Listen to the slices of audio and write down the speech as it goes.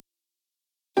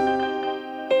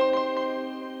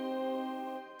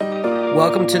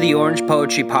Welcome to the Orange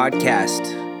Poetry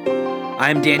Podcast.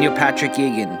 I'm Daniel Patrick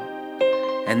Egan,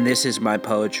 and this is my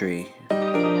poetry.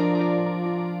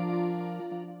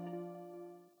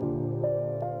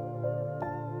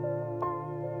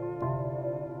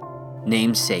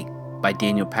 Namesake by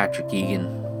Daniel Patrick Egan.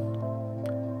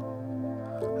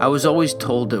 I was always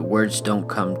told that words don't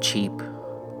come cheap.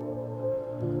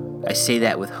 I say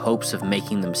that with hopes of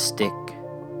making them stick.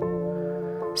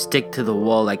 Stick to the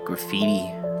wall like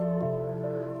graffiti.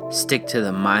 Stick to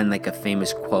the mind like a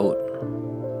famous quote.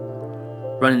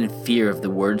 Run in fear of the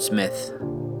wordsmith.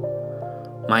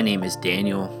 My name is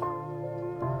Daniel.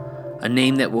 A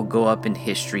name that will go up in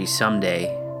history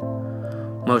someday.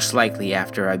 Most likely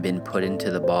after I've been put into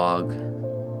the bog.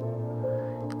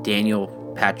 Daniel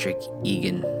Patrick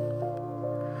Egan.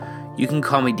 You can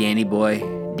call me Danny Boy,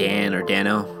 Dan, or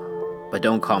Dano, but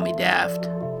don't call me Daft.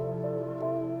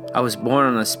 I was born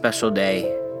on a special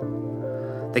day.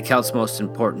 The Celts' most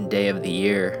important day of the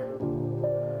year.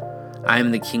 I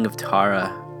am the King of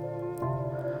Tara,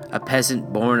 a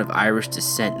peasant born of Irish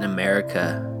descent in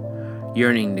America,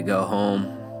 yearning to go home.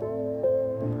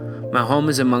 My home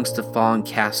is amongst a fallen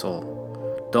castle,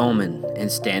 dolmen and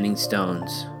standing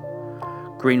stones,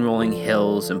 green rolling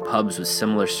hills and pubs with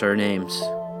similar surnames,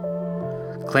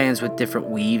 clans with different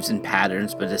weaves and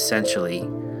patterns, but essentially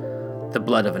the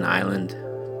blood of an island.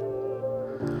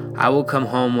 I will come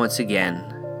home once again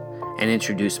and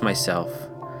introduce myself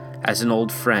as an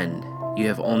old friend you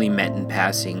have only met in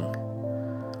passing.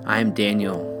 I am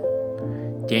Daniel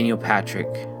Patrick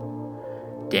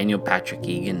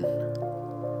Egan.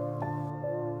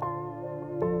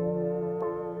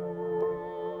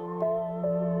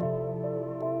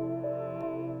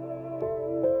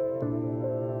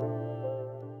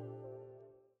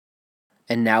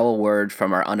 And now a word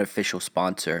from our unofficial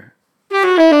sponsor.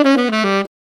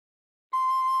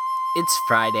 It's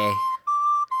Friday.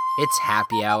 It's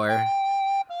happy hour.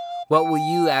 What will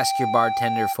you ask your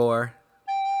bartender for?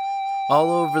 All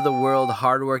over the world,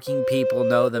 hardworking people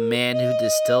know the man who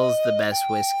distills the best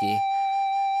whiskey,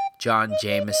 John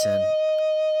Jameson.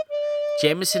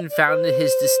 Jameson founded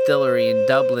his distillery in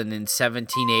Dublin in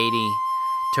 1780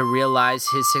 to realize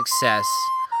his success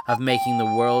of making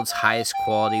the world's highest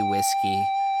quality whiskey.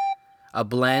 A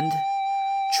blend,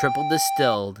 triple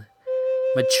distilled,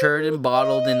 matured and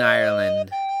bottled in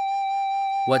Ireland.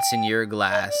 What's in your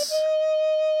glass?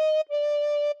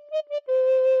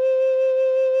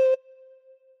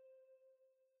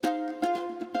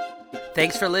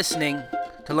 Thanks for listening.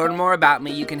 To learn more about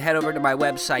me, you can head over to my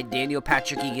website,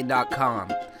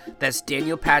 danielpatrickegan.com. That's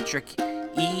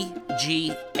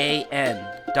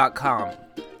danielpatrickegan.com.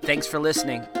 Thanks for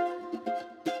listening.